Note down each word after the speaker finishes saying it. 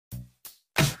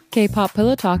K-pop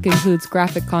Pillow Talk includes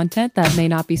graphic content that may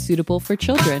not be suitable for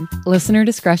children. Listener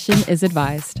discretion is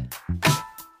advised.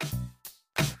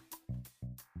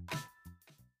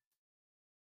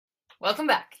 Welcome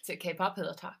back to K-pop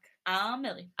Pillow Talk. I'm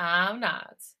Millie. I'm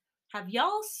Nods. Have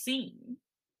y'all seen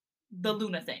the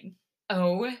Luna thing?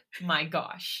 Oh my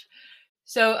gosh.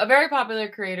 So a very popular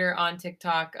creator on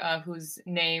TikTok, whose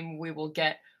name we will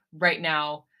get right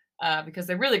now, because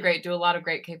they're really great, do a lot of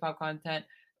great K-pop content.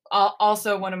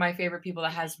 Also one of my favorite people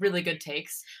that has really good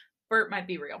takes. Bert might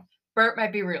be real. Bert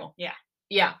might be real. Yeah.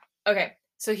 Yeah. Okay.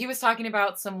 So he was talking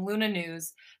about some Luna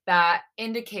news that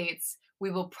indicates we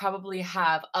will probably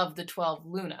have of the 12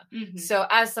 Luna. Mm-hmm. So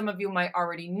as some of you might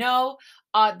already know,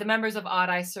 the members of Odd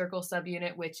Eye Circle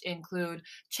subunit, which include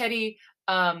Chetty,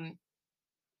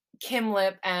 Kim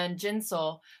Lip, and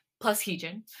Jinsol, plus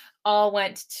Heejin, all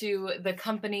went to the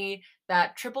company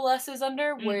that Triple S is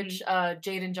under, Mm-hmm. which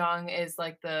Jaden Jong is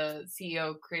like the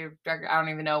CEO, creative director, I don't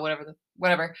even know,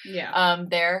 whatever. Yeah.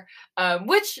 There.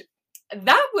 Which,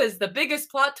 that was the biggest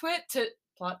plot twist.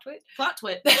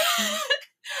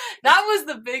 That was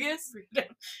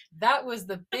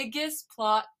the biggest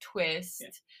plot twist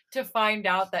to find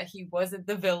out that he wasn't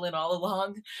the villain all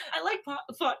along. I like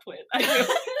plot twist. I do.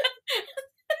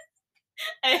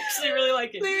 I actually really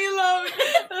like it. Leave me alone.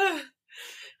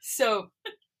 So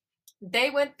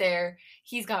they went there.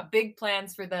 He's got big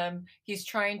plans for them. He's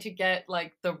trying to get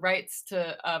like the rights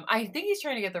to I think he's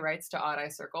trying to get the rights to Odd Eye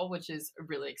Circle, which is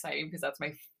really exciting because that's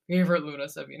my favorite Luna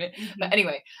subunit. Mm-hmm. But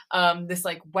anyway, this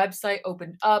like website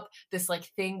opened up, this like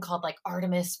thing called like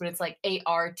Artemis, but it's like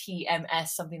ARTMS,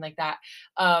 something like that.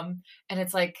 And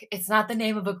it's like, it's not the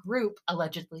name of a group,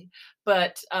 allegedly,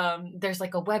 but there's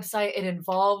like a website. It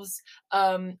involves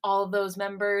all of those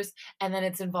members, and then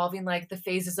it's involving like the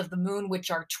phases of the moon,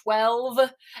 which are 12.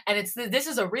 And this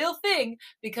is a real thing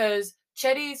because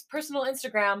Chetty's personal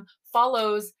Instagram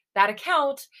follows that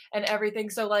account and everything.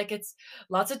 So like it's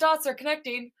lots of dots are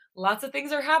connecting, lots of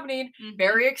things are happening. Mm-hmm.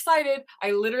 Very excited.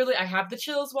 I have the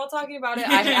chills while talking about it.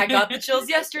 I got the chills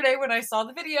yesterday when I saw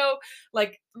the video.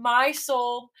 Like my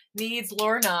soul needs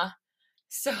Lorna.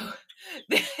 So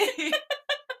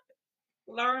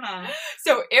Lorna.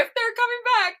 So if they're coming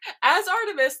back as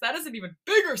Artemis, that is an even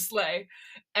bigger slay.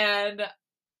 And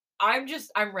I'm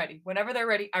ready. Whenever they're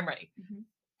ready, I'm ready. Mm-hmm.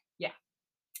 Yeah.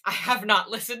 I have not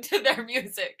listened to their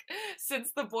music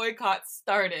since the boycott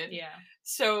started. Yeah.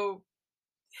 So,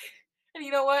 and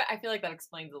you know what? I feel like that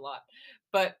explains a lot.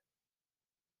 But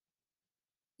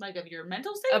like of your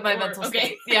mental state? Of my mental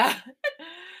state. Yeah.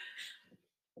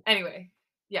 Anyway,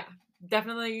 yeah.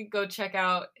 Definitely go check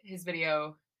out his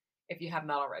video if you have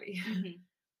not already. Mm-hmm.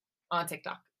 On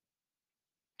TikTok.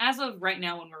 As of right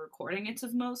now when we're recording, it's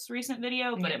his most recent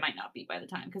video, but it might not be by the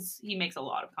time because he makes a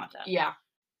lot of content. Yeah.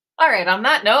 All right, on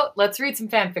that note, let's read some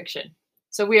fan fiction.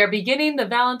 So we are beginning the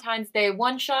Valentine's Day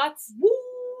one-shots. Woo!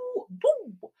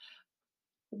 Woo!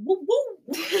 Woo!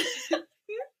 Woo!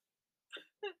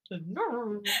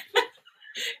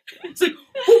 It's like,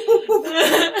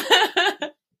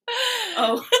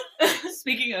 oh,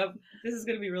 speaking of, this is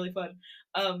going to be really fun.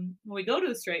 When we go to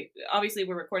the Stray, obviously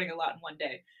we're recording a lot in one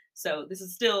day. So this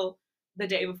is still the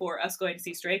day before us going to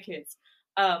see Stray Kids.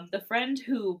 The friend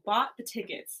who bought the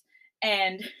tickets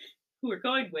and who we're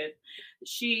going with,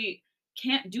 she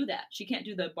can't do that. She can't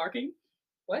do the barking.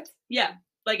 What? Yeah.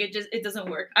 Like it doesn't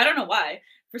work. I don't know why.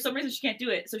 For some reason she can't do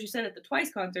it. So she said at the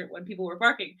Twice concert when people were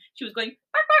barking, she was going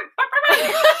bark, bark, bark, bark,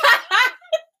 bark.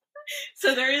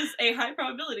 So there is a high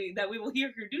probability that we will hear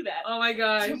her do that. Oh my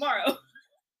gosh. Tomorrow.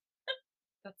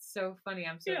 That's so funny.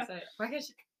 I'm so excited. Why can't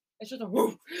she? It's just a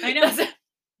woo. I know.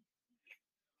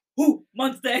 Woo,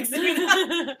 Monster X.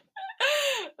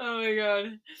 Oh my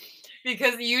god.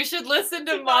 Because you should listen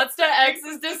to Monster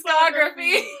X's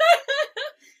discography.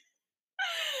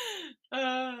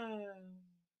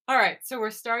 Alright, so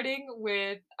we're starting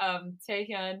with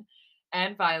Taehyun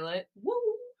and Violet. Woo!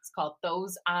 It's called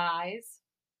Those Eyes.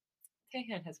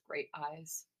 Taehyun has great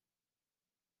eyes.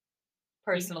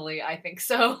 Personally, I think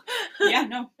so. Yeah,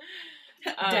 no.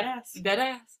 Deadass.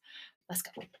 Deadass. Let's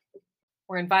go.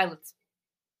 We're in Violet's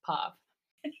pub.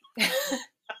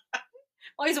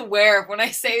 Always aware of when I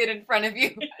say it in front of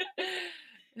you.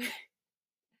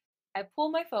 I pull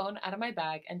my phone out of my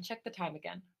bag and check the time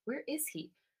again. Where is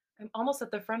he? I'm almost at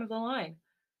the front of the line.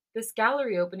 This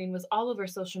gallery opening was all over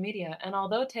social media, and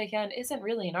although Taehyun isn't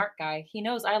really an art guy, he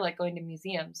knows I like going to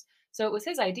museums, so it was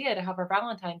his idea to have our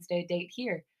Valentine's Day date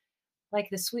here. Like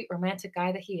the sweet romantic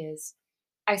guy that he is.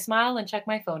 I smile and check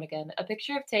my phone again, a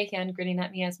picture of Taehyun grinning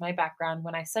at me as my background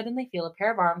when I suddenly feel a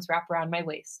pair of arms wrap around my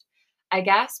waist. I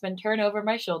gasp and turn over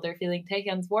my shoulder, feeling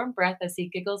Taehyun's warm breath as he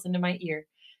giggles into my ear.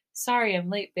 Sorry I'm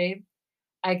late, babe.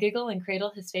 I giggle and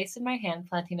cradle his face in my hand,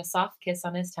 planting a soft kiss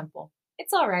on his temple.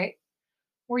 It's all right.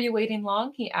 Were you waiting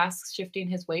long? He asks, shifting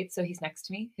his weight so he's next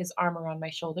to me, his arm around my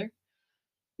shoulder.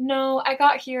 No, I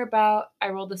got here about. I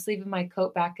roll the sleeve of my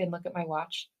coat back and look at my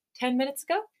watch. 10 minutes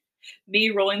ago? Me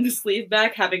rolling the sleeve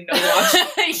back, having no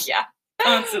watch Yeah.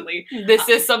 constantly. This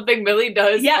is something Millie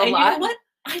does Yeah, a and lot. you know what?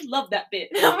 I love that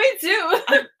bit. Me too.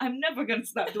 I'm never gonna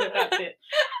stop doing that bit.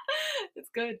 It's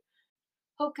good.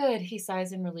 Oh, good, he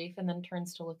sighs in relief and then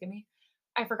turns to look at me.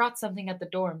 I forgot something at the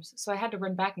dorms, so I had to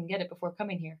run back and get it before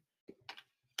coming here.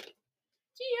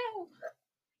 Geo.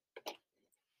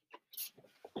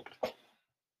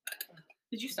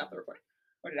 Did you stop the recording?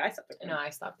 Or did I stop the recording? No, I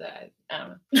stopped that. I don't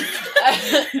know.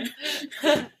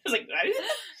 I was like,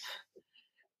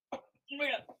 oh my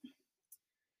god.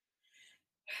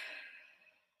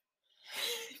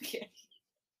 Okay.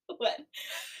 What?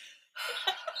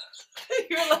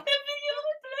 You're laughing at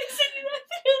I said you have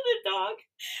to hear the dog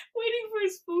waiting for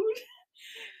his food.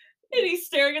 And he's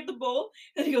staring at the bowl.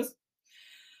 And he goes,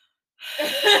 he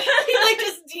like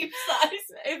just deep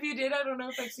sighs. If you did, I don't know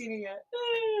if I've seen it yet.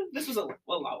 This was a lot.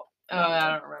 Oh, I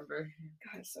don't remember.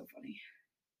 God, it's so funny.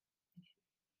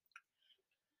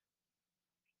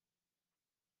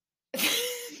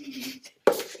 I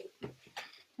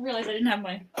realized I didn't have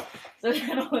my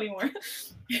channel anymore.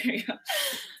 There you go.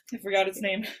 I forgot its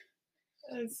name.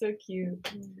 That's so cute.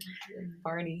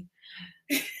 Barney.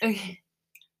 Okay.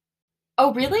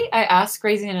 Oh, really? I ask,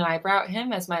 raising an eyebrow at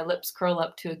him as my lips curl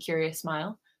up to a curious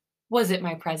smile. Was it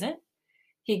my present?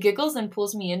 He giggles and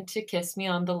pulls me in to kiss me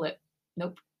on the lip.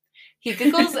 Nope. He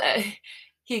giggles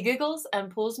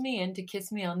and pulls me in to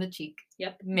kiss me on the cheek.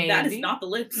 Yep. Maybe. That is not the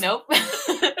lips. Nope.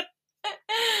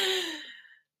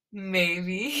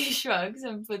 Maybe. He shrugs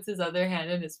and puts his other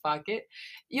hand in his pocket.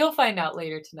 You'll find out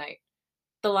later tonight.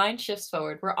 The line shifts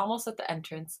forward. We're almost at the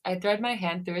entrance. I thread my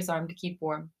hand through his arm to keep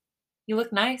warm. You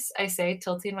look nice, I say,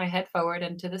 tilting my head forward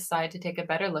and to the side to take a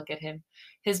better look at him.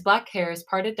 His black hair is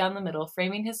parted down the middle,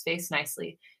 framing his face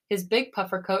nicely. His big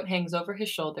puffer coat hangs over his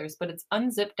shoulders, but it's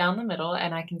unzipped down the middle,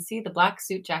 and I can see the black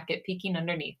suit jacket peeking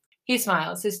underneath. He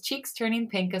smiles, his cheeks turning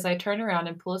pink as I turn around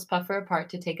and pull his puffer apart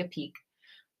to take a peek.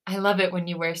 I love it when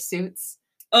you wear suits.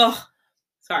 Oh,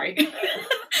 sorry.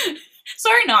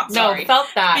 Sorry, not sorry. No, felt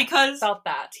that. Because felt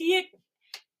that.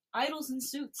 Idols in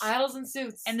suits. Idols in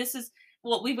suits. And this is,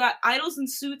 well, we've got idols in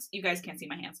suits. You guys can't see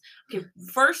my hands. Okay,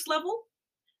 first level,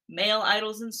 male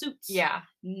idols in suits. Yeah.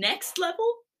 Next level,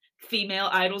 female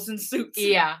idols in suits.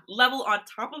 Yeah. Level on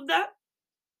top of that,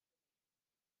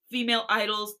 female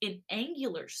idols in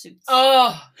angular suits.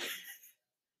 Oh.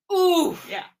 Ooh.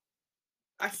 Yeah.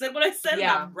 I said what I said,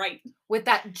 Yeah. and I'm right. With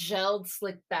that gelled,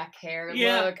 slick back hair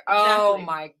Yeah, look. Oh exactly.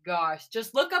 my gosh.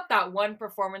 Just look up that one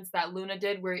performance that Luna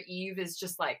did where Eve is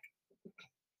just like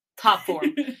top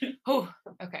form. Oh,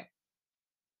 okay.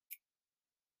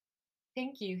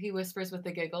 Thank you, he whispers with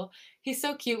a giggle. He's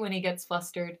so cute when he gets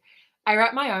flustered. I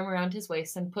wrap my arm around his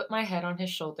waist and put my head on his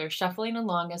shoulder, shuffling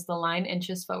along as the line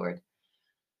inches forward.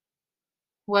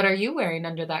 What are you wearing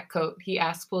under that coat? He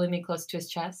asks, pulling me close to his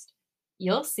chest.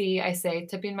 You'll see, I say,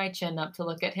 tipping my chin up to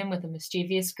look at him with a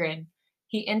mischievous grin.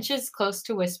 He inches close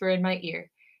to whisper in my ear.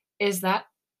 Is it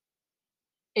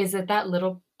that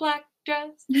little black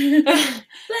dress?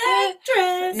 Black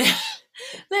dress.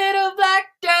 Little black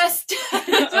dress.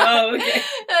 Oh, okay.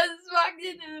 That's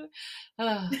walking in.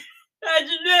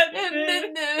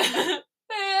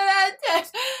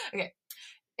 Okay.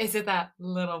 Is it that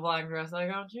little black dress I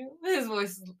got you?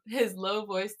 His low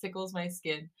voice tickles my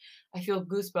skin. I feel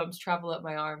goosebumps travel up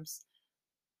my arms.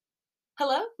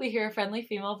 Hello, we hear a friendly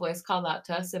female voice call out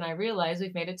to us, and I realize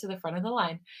we've made it to the front of the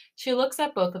line. She looks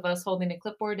at both of us, holding a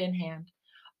clipboard in hand.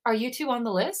 Are you two on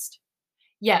the list?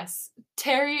 Yes,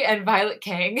 Terry and Violet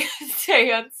Kang,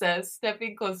 Taehyun says,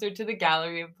 stepping closer to the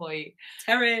gallery employee.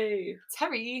 Terry.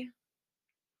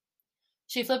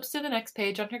 She flips to the next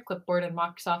page on her clipboard and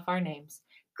marks off our names.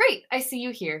 Great, I see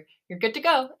you here. You're good to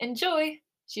go. Enjoy,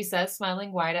 she says,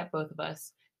 smiling wide at both of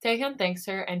us. Taehyun thanks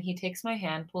her, and he takes my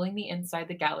hand, pulling me inside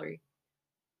the gallery.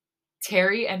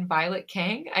 Terry and Violet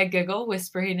Kang? I giggle,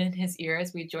 whispering in his ear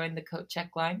as we join the coat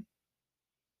check line.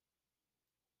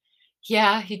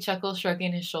 Yeah, he chuckles,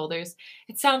 shrugging his shoulders.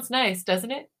 It sounds nice,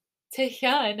 doesn't it?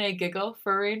 Taehyun, I giggle,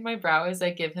 furrowing my brow as I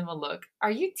give him a look.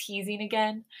 Are you teasing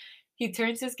again? He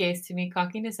turns his gaze to me,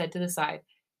 cocking his head to the side.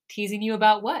 Teasing you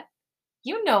about what?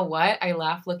 You know what, I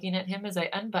laugh, looking at him as I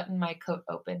unbutton my coat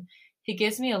open. He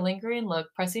gives me a lingering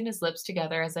look, pressing his lips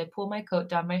together as I pull my coat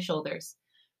down my shoulders.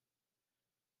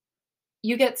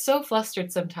 You get so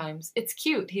flustered sometimes. It's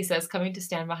cute, he says, coming to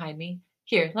stand behind me.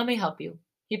 Here, let me help you.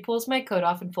 He pulls my coat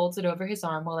off and folds it over his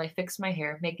arm while I fix my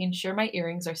hair, making sure my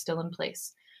earrings are still in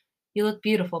place. You look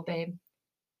beautiful, babe.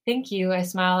 Thank you. I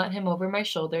smile at him over my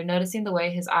shoulder, noticing the way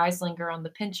his eyes linger on the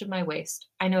pinch of my waist.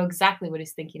 I know exactly what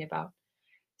he's thinking about.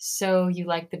 So, you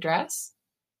like the dress?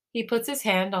 He puts his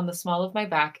hand on the small of my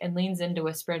back and leans in to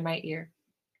whisper in my ear.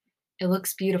 It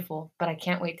looks beautiful, but I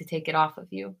can't wait to take it off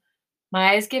of you.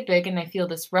 My eyes get big and I feel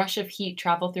this rush of heat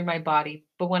travel through my body,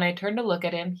 but when I turn to look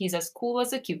at him, he's as cool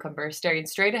as a cucumber, staring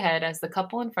straight ahead as the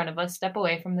couple in front of us step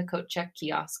away from the coat check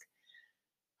kiosk.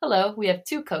 Hello, we have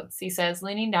 2 coats, he says,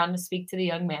 leaning down to speak to the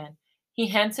young man. He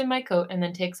hands him my coat and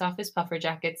then takes off his puffer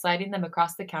jacket, sliding them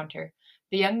across the counter.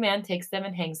 The young man takes them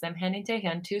and hangs them, handing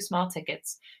Taehyun 2 small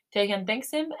tickets. Taehyun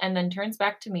thanks him and then turns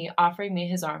back to me, offering me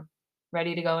his arm.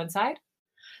 Ready to go inside?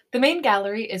 The main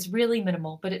gallery is really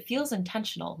minimal, but it feels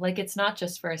intentional, like it's not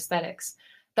just for aesthetics.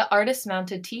 The artists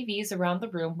mounted TVs around the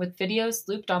room with videos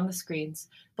looped on the screens,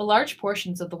 but large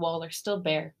portions of the wall are still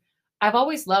bare. I've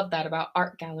always loved that about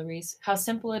art galleries, how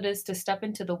simple it is to step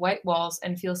into the white walls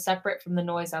and feel separate from the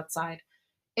noise outside.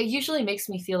 It usually makes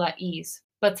me feel at ease,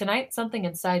 but tonight something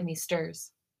inside me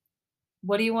stirs.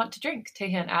 What do you want to drink?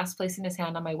 Taehyun asks, placing his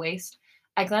hand on my waist.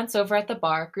 I glance over at the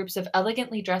bar, groups of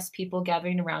elegantly dressed people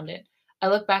gathering around it. I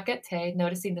look back at Tae,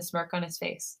 noticing the smirk on his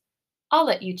face. I'll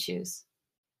let you choose.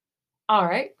 All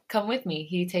right, come with me.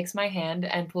 He takes my hand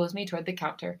and pulls me toward the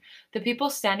counter. The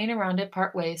people standing around it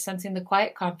part ways, sensing the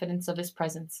quiet confidence of his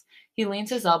presence. He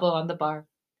leans his elbow on the bar.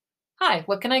 Hi,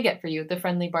 what can I get for you? The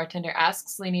friendly bartender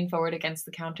asks, leaning forward against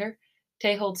the counter.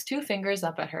 Tae holds 2 fingers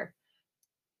up at her.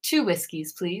 2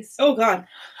 whiskeys, please. Oh God.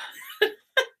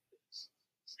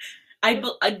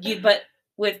 But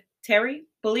with Terry,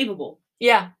 believable.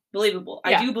 Yeah. Believable.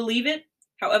 Yeah. I do believe it.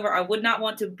 However, I would not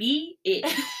want to be it.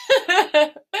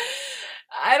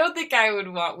 I don't think I would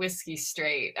want whiskey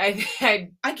straight. I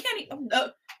can't. I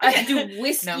can't do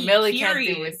whiskey. No, Millie period.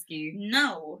 can't do whiskey.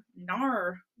 No,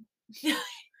 nar.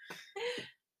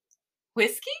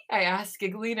 Whiskey? I ask,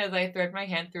 giggling as I thread my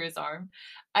hand through his arm.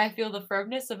 I feel the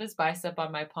firmness of his bicep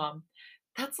on my palm.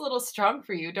 That's a little strong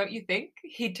for you, don't you think?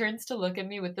 He turns to look at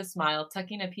me with a smile,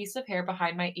 tucking a piece of hair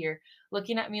behind my ear,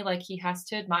 looking at me like he has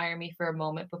to admire me for a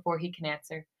moment before he can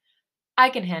answer. I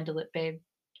can handle it, babe.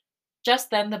 Just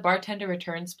then, the bartender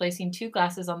returns, placing 2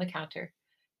 glasses on the counter.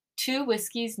 2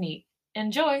 whiskeys neat.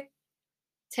 Enjoy!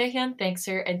 Taehyun thanks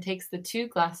her and takes the 2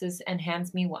 glasses and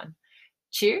hands me one.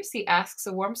 Cheers, he asks,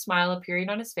 a warm smile appearing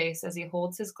on his face as he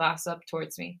holds his glass up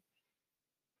towards me.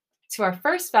 To our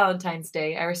first Valentine's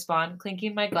Day, I respond,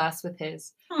 clinking my glass with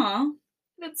his. Aw.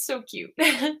 That's so cute.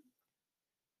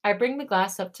 I bring the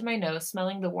glass up to my nose,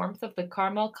 smelling the warmth of the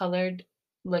caramel-colored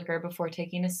liquor before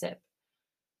taking a sip.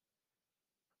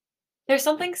 There's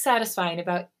something satisfying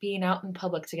about being out in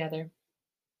public together.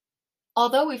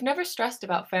 Although we've never stressed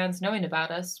about fans knowing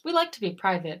about us, we like to be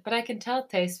private, but I can tell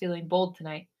Tae's feeling bold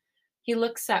tonight. He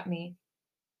looks at me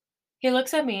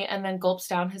and then gulps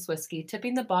down his whiskey,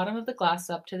 tipping the bottom of the glass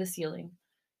up to the ceiling.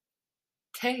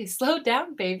 Tae, slow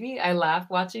down, baby, I laugh,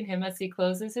 watching him as he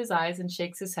closes his eyes and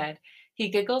shakes his head. He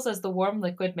giggles as the warm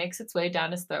liquid makes its way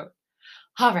down his throat.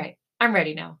 All right, I'm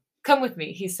ready now. Come with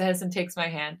me, he says and takes my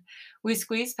hand. We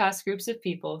squeeze past groups of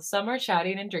people. Some are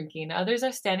chatting and drinking. Others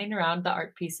are standing around the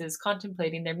art pieces,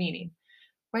 contemplating their meaning.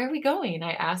 Where are we going?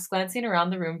 I ask, glancing around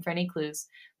the room for any clues.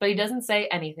 But he doesn't say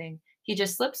anything. He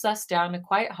just slips us down a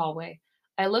quiet hallway.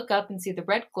 I look up and see the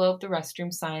red glow of the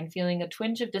restroom sign, feeling a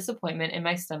twinge of disappointment in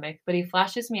my stomach, but he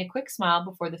flashes me a quick smile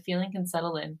before the feeling can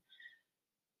settle in.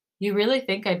 You really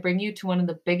think I'd bring you to one of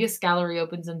the biggest gallery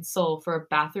opens in Seoul for a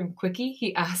bathroom quickie?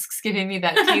 He asks, giving me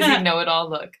that teasing know-it-all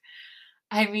look.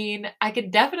 I mean, I could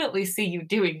definitely see you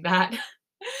doing that.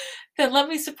 Then let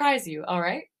me surprise you, all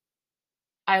right?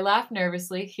 I laugh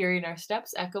nervously, hearing our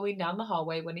steps echoing down the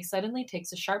hallway when he suddenly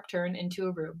takes a sharp turn into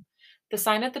a room. The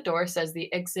sign at the door says the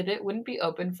exhibit wouldn't be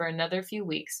open for another few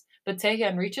weeks, but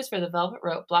Taehyun reaches for the velvet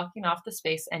rope, blocking off the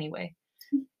space anyway.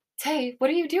 Tae, what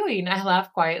are you doing? I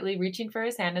laugh quietly, reaching for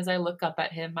his hand as I look up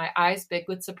at him, my eyes big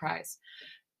with surprise.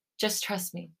 Just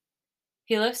trust me.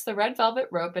 He lifts the red velvet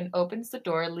rope and opens the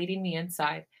door, leading me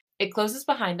inside. It closes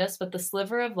behind us, but the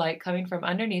sliver of light coming from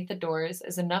underneath the doors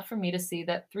is enough for me to see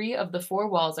that 3 of the 4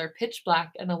 walls are pitch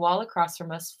black and the wall across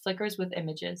from us flickers with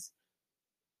images.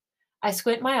 I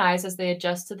squint my eyes as they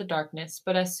adjust to the darkness,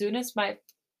 but as soon as I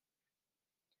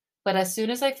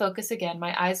focus again,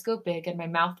 my eyes go big and my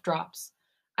mouth drops.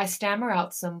 I stammer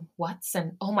out some whats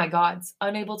and oh my gods,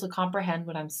 unable to comprehend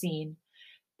what I'm seeing.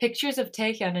 Pictures of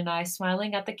Taehyun and I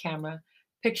smiling at the camera.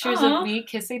 Pictures of me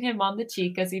kissing him on the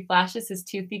cheek as he flashes his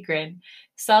toothy grin.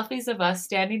 Selfies of us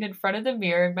standing in front of the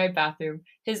mirror in my bathroom,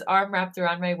 his arm wrapped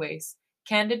around my waist.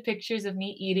 Candid pictures of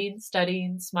me eating,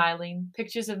 studying, smiling,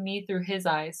 pictures of me through his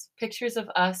eyes, pictures of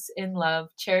us in love,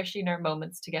 cherishing our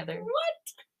moments together.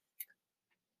 What?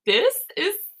 This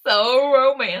is so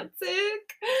romantic.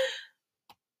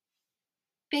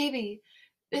 Baby,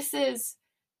 this is.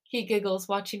 He giggles,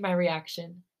 watching my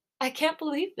reaction. I can't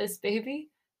believe this, baby.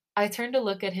 I turn to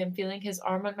look at him, feeling his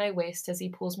arm on my waist as he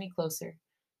pulls me closer.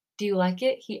 Do you like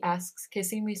it? He asks,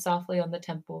 kissing me softly on the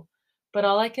temple. But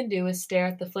all I can do is stare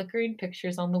at the flickering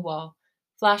pictures on the wall,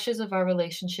 flashes of our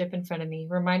relationship in front of me,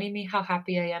 reminding me how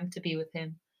happy I am to be with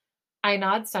him. I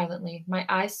nod silently, my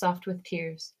eyes soft with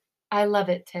tears. I love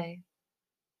it, Tay.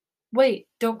 Wait,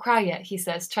 don't cry yet, he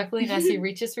says, chuckling as he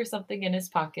reaches for something in his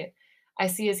pocket. I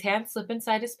see his hand slip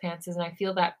inside his pants and I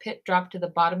feel that pit drop to the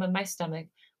bottom of my stomach,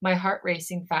 my heart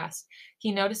racing fast.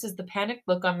 He notices the panicked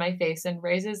look on my face and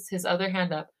raises his other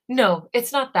hand up. No,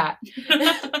 it's not that.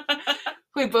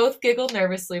 We both giggle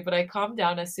nervously, but I calm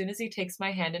down as soon as he takes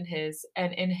my hand in his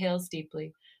and inhales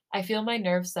deeply. I feel my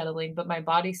nerves settling, but my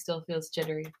body still feels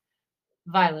jittery.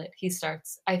 Violet, he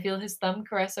starts. I feel his thumb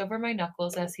caress over my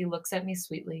knuckles as he looks at me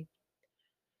sweetly.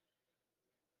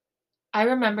 I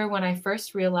remember when I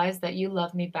first realized that you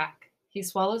love me back. He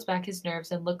swallows back his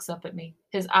nerves and looks up at me,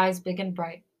 his eyes big and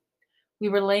bright. We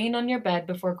were laying on your bed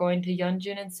before going to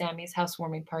Yeonjun and Sammy's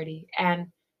housewarming party, and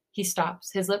he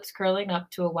stops, his lips curling up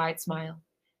to a wide smile.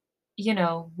 You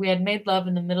know, we had made love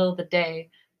in the middle of the day,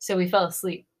 so we fell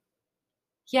asleep.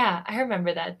 Yeah, I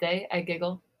remember that day, I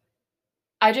giggle.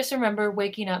 I just remember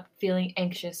waking up feeling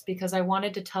anxious because I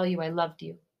wanted to tell you I loved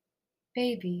you.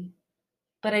 Baby.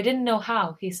 But I didn't know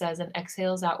how, he says and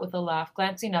exhales out with a laugh,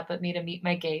 glancing up at me to meet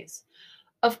my gaze.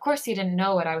 Of course he didn't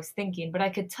know what I was thinking, but I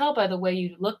could tell by the way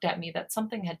you looked at me that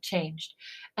something had changed,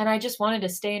 and I just wanted to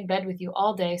stay in bed with you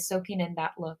all day, soaking in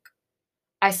that look.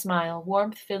 I smile,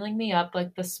 warmth filling me up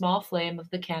like the small flame of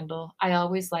the candle I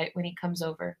always light when he comes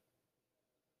over.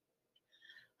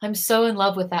 I'm so in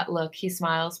love with that look, he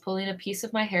smiles, pulling a piece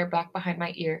of my hair back behind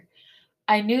my ear.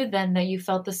 I knew then that you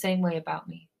felt the same way about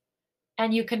me.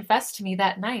 And you confessed to me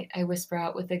that night, I whisper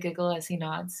out with a giggle as he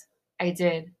nods. I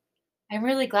did. I'm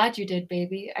really glad you did,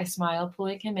 baby, I smile,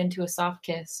 pulling him into a soft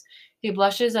kiss. He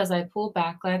blushes as I pull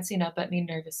back, glancing up at me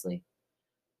nervously.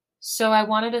 So I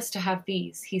wanted us to have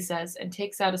these, he says, and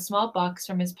takes out a small box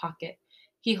from his pocket.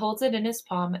 He holds it in his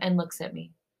palm and looks at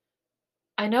me.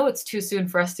 I know it's too soon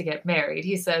for us to get married,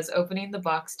 he says, opening the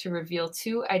box to reveal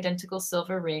two identical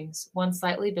silver rings, one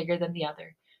slightly bigger than the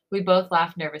other. We both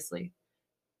laugh nervously.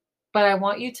 But I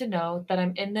want you to know that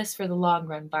I'm in this for the long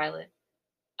run, Violet.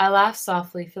 I laugh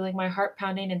softly, feeling my heart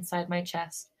pounding inside my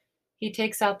chest. He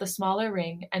takes out the smaller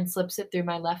ring and slips it through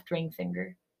my left ring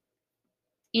finger.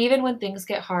 Even when things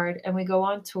get hard and we go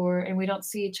on tour and we don't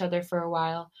see each other for a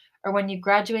while, or when you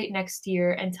graduate next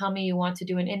year and tell me you want to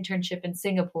do an internship in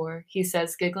Singapore, he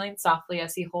says, giggling softly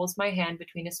as he holds my hand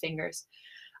between his fingers,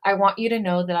 I want you to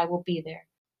know that I will be there,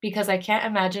 because I can't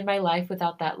imagine my life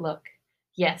without that look.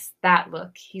 Yes, that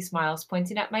look, he smiles,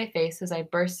 pointing at my face as I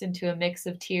burst into a mix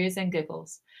of tears and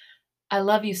giggles. I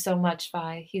love you so much,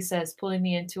 Vi, he says, pulling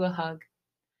me into a hug.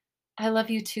 I love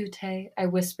you too, Tay, I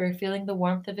whisper, feeling the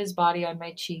warmth of his body on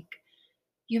my cheek.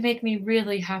 You make me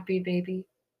really happy, baby.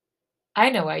 I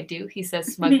know I do, he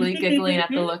says smugly, giggling at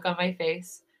the look on my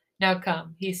face. Now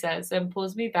come, he says, and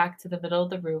pulls me back to the middle of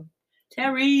the room.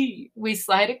 Terry! We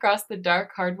slide across the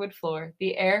dark hardwood floor.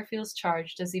 The air feels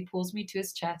charged as he pulls me to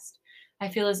his chest. I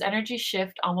feel his energy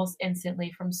shift almost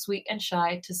instantly from sweet and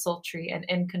shy to sultry and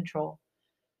in control.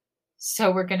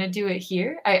 So we're gonna do it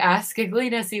here? I ask,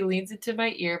 giggling as he leans into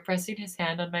my ear, pressing his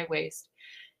hand on my waist.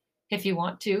 If you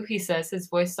want to, he says, his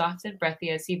voice soft and breathy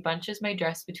as he bunches my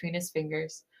dress between his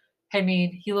fingers. I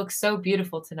mean, he looks so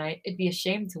beautiful tonight, it'd be a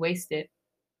shame to waste it.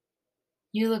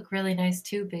 You look really nice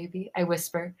too, baby, I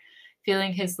whisper,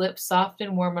 feeling his lips soft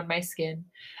and warm on my skin.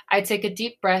 I take a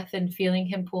deep breath and feeling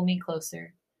him pull me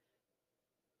closer.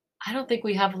 I don't think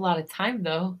we have a lot of time,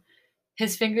 though.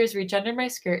 His fingers reach under my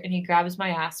skirt and he grabs my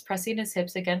ass, pressing his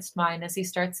hips against mine as he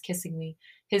starts kissing me.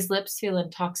 His lips feel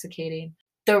intoxicating.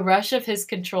 The rush of his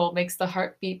control makes the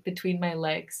heart beat between my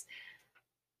legs.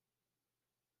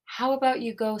 How about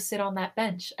you go sit on that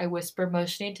bench? I whisper,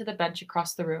 motioning to the bench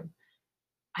across the room.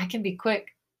 I can be quick.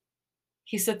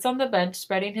 He sits on the bench,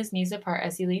 spreading his knees apart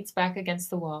as he leans back against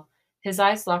the wall, his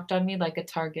eyes locked on me like a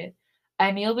target. I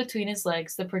kneel between his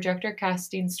legs, the projector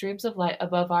casting streams of light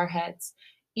above our heads.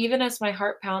 Even as my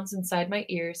heart pounds inside my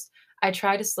ears, I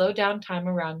try to slow down time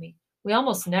around me. We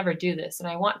almost never do this, and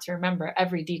I want to remember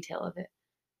every detail of it.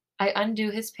 I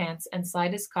undo his pants and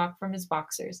slide his cock from his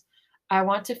boxers. I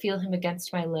want to feel him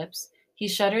against my lips. He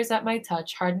shudders at my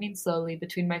touch, hardening slowly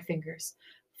between my fingers.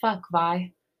 Fuck,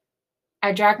 Vi.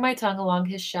 I drag my tongue along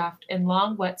his shaft in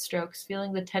long, wet strokes,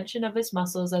 feeling the tension of his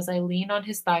muscles as I lean on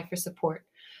his thigh for support.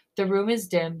 The room is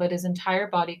dim, but his entire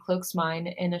body cloaks mine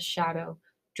in a shadow,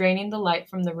 draining the light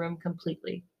from the room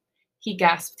completely. He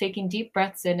gasps, taking deep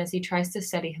breaths in as he tries to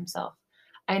steady himself.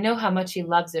 I know how much he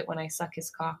loves it when I suck his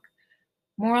cock.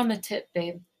 More on the tip,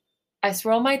 babe. I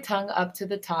swirl my tongue up to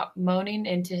the top, moaning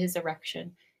into his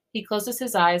erection. He closes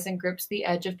his eyes and grips the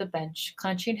edge of the bench,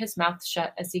 clenching his mouth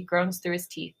shut as he groans through his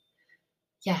teeth.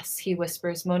 Yes, he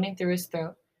whispers, moaning through his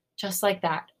throat. Just like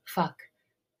that. Fuck.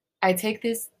 I take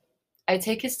this I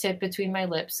take his tip between my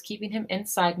lips, keeping him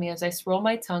inside me as I swirl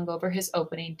my tongue over his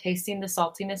opening, tasting the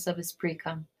saltiness of his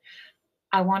pre-cum.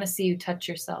 I want to see you touch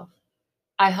yourself.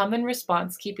 I hum in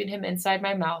response, keeping him inside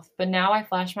my mouth, but now I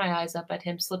flash my eyes up at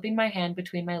him, slipping my hand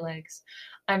between my legs.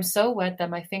 I'm so wet that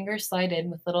my fingers slide in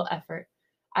with little effort.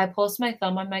 I pulse my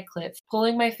thumb on my clit,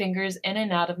 pulling my fingers in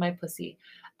and out of my pussy.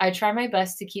 I try my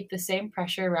best to keep the same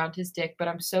pressure around his dick, but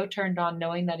I'm so turned on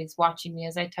knowing that he's watching me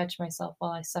as I touch myself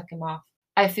while I suck him off.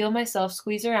 I feel myself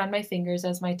squeeze around my fingers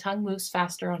as my tongue moves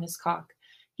faster on his cock.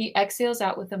 He exhales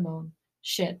out with a moan.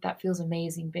 Shit, that feels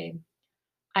amazing, babe.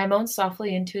 I moan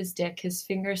softly into his dick, his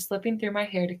fingers slipping through my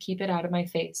hair to keep it out of my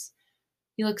face.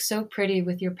 You look so pretty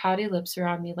with your pouty lips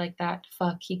around me like that.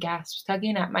 Fuck, he gasps,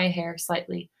 tugging at my hair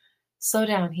slightly. Slow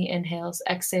down, he inhales,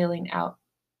 exhaling out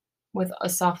with a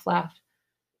soft laugh.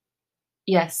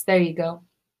 Yes, there you go.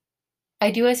 I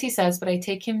do as he says, but I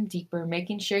take him deeper,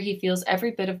 making sure he feels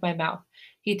every bit of my mouth.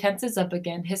 He tenses up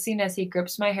again, hissing as he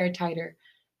grips my hair tighter.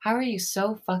 How are you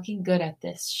so fucking good at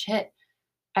this? Shit.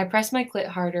 I press my clit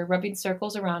harder, rubbing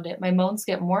circles around it. My moans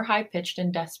get more high-pitched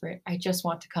and desperate. I just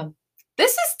want to come.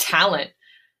 This is talent.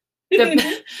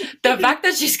 The, the fact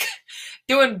that she's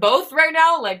doing both right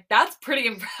now, like, that's pretty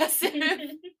impressive.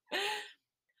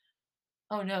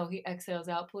 Oh no, he exhales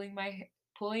out, pulling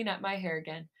at my hair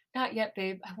again. Not yet,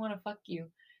 babe. I want to fuck you.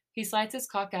 He slides his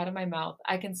cock out of my mouth.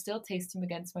 I can still taste him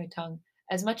against my tongue.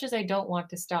 As much as I don't want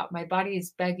to stop, my body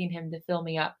is begging him to fill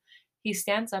me up. He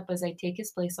stands up as I take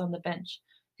his place on the bench.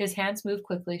 His hands move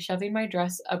quickly, shoving my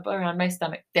dress up around my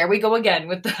stomach. There we go again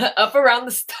with the up around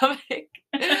the stomach.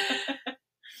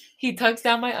 He tugs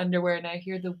down my underwear and I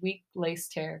hear the weak lace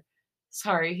tear.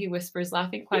 Sorry, he whispers,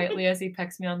 laughing quietly as he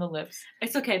pecks me on the lips.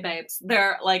 It's okay, babes.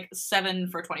 They're like 7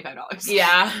 for $25.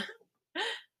 Yeah.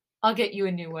 I'll get you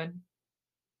a new one.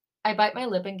 I bite my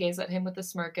lip and gaze at him with a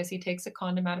smirk as he takes a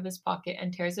condom out of his pocket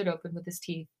and tears it open with his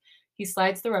teeth. He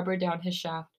slides the rubber down his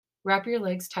shaft. Wrap your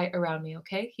legs tight around me,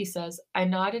 okay? He says. I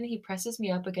nod and he presses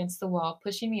me up against the wall,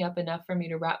 pushing me up enough for me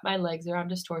to wrap my legs around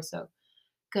his torso.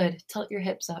 Good. Tilt your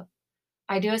hips up.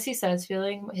 I do as he says,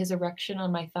 feeling his erection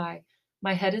on my thigh.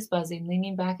 My head is buzzing,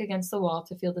 leaning back against the wall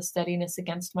to feel the steadiness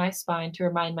against my spine to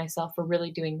remind myself we're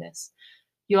really doing this.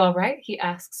 You all right? He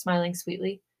asks, smiling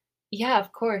sweetly. Yeah,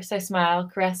 of course, I smile,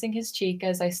 caressing his cheek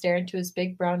as I stare into his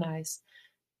big brown eyes.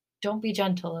 Don't be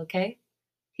gentle, okay?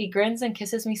 He grins and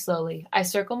kisses me slowly. I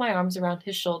circle my arms around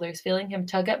his shoulders, feeling him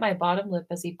tug at my bottom lip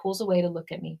as he pulls away to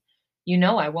look at me. You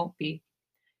know I won't be.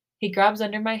 He grabs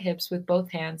under my hips with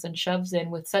both hands and shoves in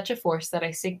with such a force that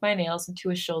I sink my nails into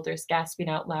his shoulders, gasping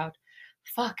out loud.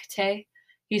 Fuck, Tay.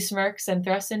 He smirks and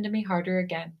thrusts into me harder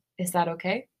again. Is that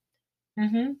okay?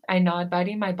 Mm-hmm. I nod,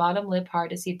 biting my bottom lip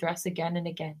hard as he thrusts again and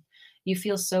again. You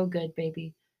feel so good,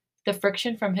 baby. The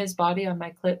friction from his body on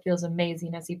my clit feels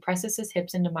amazing as he presses his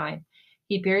hips into mine.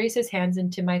 He buries his hands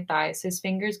into my thighs, his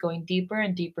fingers going deeper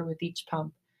and deeper with each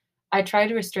pump. I try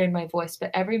to restrain my voice,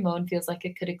 but every moan feels like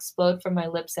it could explode from my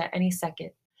lips at any second.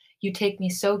 You take me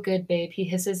so good, babe, he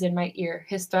hisses in my ear,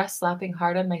 his thrust slapping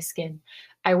hard on my skin.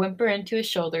 I whimper into his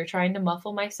shoulder, trying to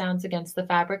muffle my sounds against the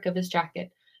fabric of his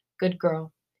jacket. Good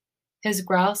girl. His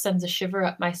growl sends a shiver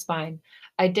up my spine.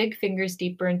 I dig fingers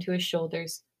deeper into his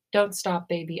shoulders. Don't stop,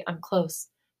 baby. I'm close.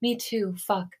 Me too.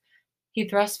 Fuck. He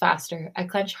thrusts faster. I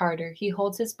clench harder. He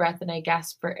holds his breath and I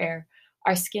gasp for air.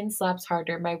 Our skin slaps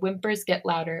harder. My whimpers get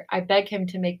louder. I beg him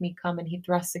to make me come and he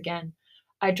thrusts again.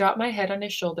 I drop my head on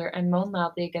his shoulder and moan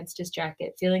loudly against his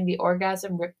jacket, feeling the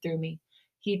orgasm rip through me.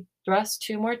 He thrusts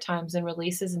 2 more times and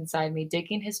releases inside me,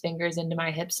 digging his fingers into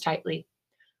my hips tightly.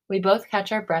 We both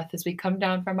catch our breath as we come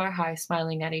down from our high,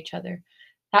 smiling at each other.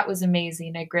 That was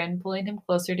amazing, I grin, pulling him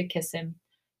closer to kiss him.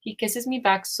 He kisses me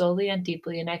back slowly and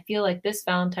deeply, and I feel like this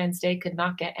Valentine's Day could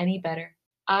not get any better.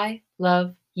 I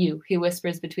love you, he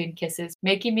whispers between kisses,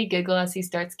 making me giggle as he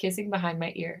starts kissing behind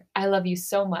my ear. I love you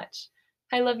so much.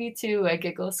 I love you too, I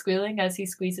giggle, squealing as he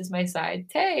squeezes my side.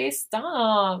 Tay,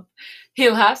 stop! He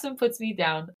laughs and puts me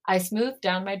down. I smooth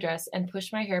down my dress and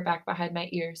push my hair back behind my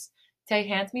ears. Tay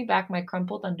hands me back my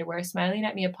crumpled underwear, smiling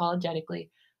at me apologetically.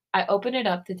 I open it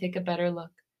up to take a better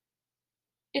look.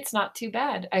 It's not too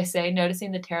bad, I say,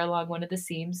 noticing the tear along one of the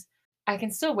seams. I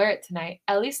can still wear it tonight.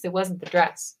 At least it wasn't the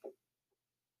dress.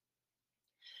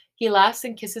 He laughs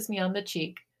and kisses me on the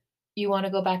cheek. You want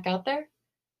to go back out there?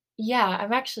 Yeah,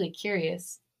 I'm actually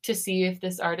curious to see if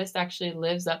this artist actually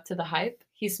lives up to the hype.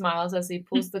 He smiles as he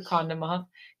pulls the condom off.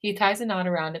 He ties a knot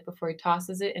around it before he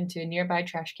tosses it into a nearby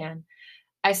trash can.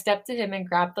 I step to him and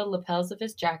grab the lapels of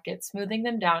his jacket, smoothing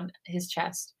them down his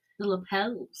chest. The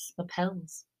lapels.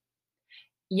 Lapels.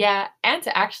 Yeah, and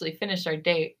to actually finish our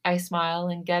date, I smile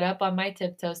and get up on my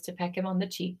tiptoes to peck him on the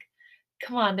cheek.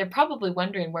 Come on, they're probably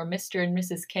wondering where Mr. and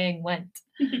Mrs. Kang went.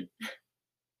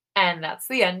 And that's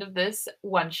the end of this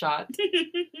one shot.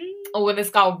 Oh, and it's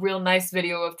got a real nice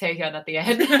video of Taehyun at the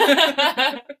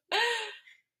end.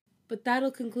 But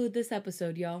that'll conclude this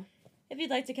episode, y'all. If you'd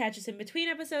like to catch us in between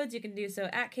episodes, you can do so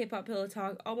at K-Pop Pillow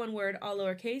Talk, all one word, all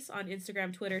lowercase, on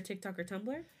Instagram, Twitter, TikTok, or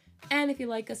Tumblr. And if you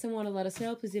like us and want to let us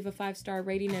know, please leave a 5-star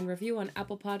rating and review on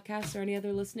Apple Podcasts or any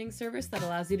other listening service that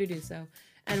allows you to do so.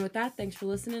 And with that, thanks for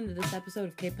listening to this episode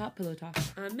of K-Pop Pillow Talk.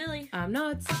 I'm Millie. I'm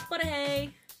Nods. What a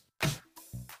hey!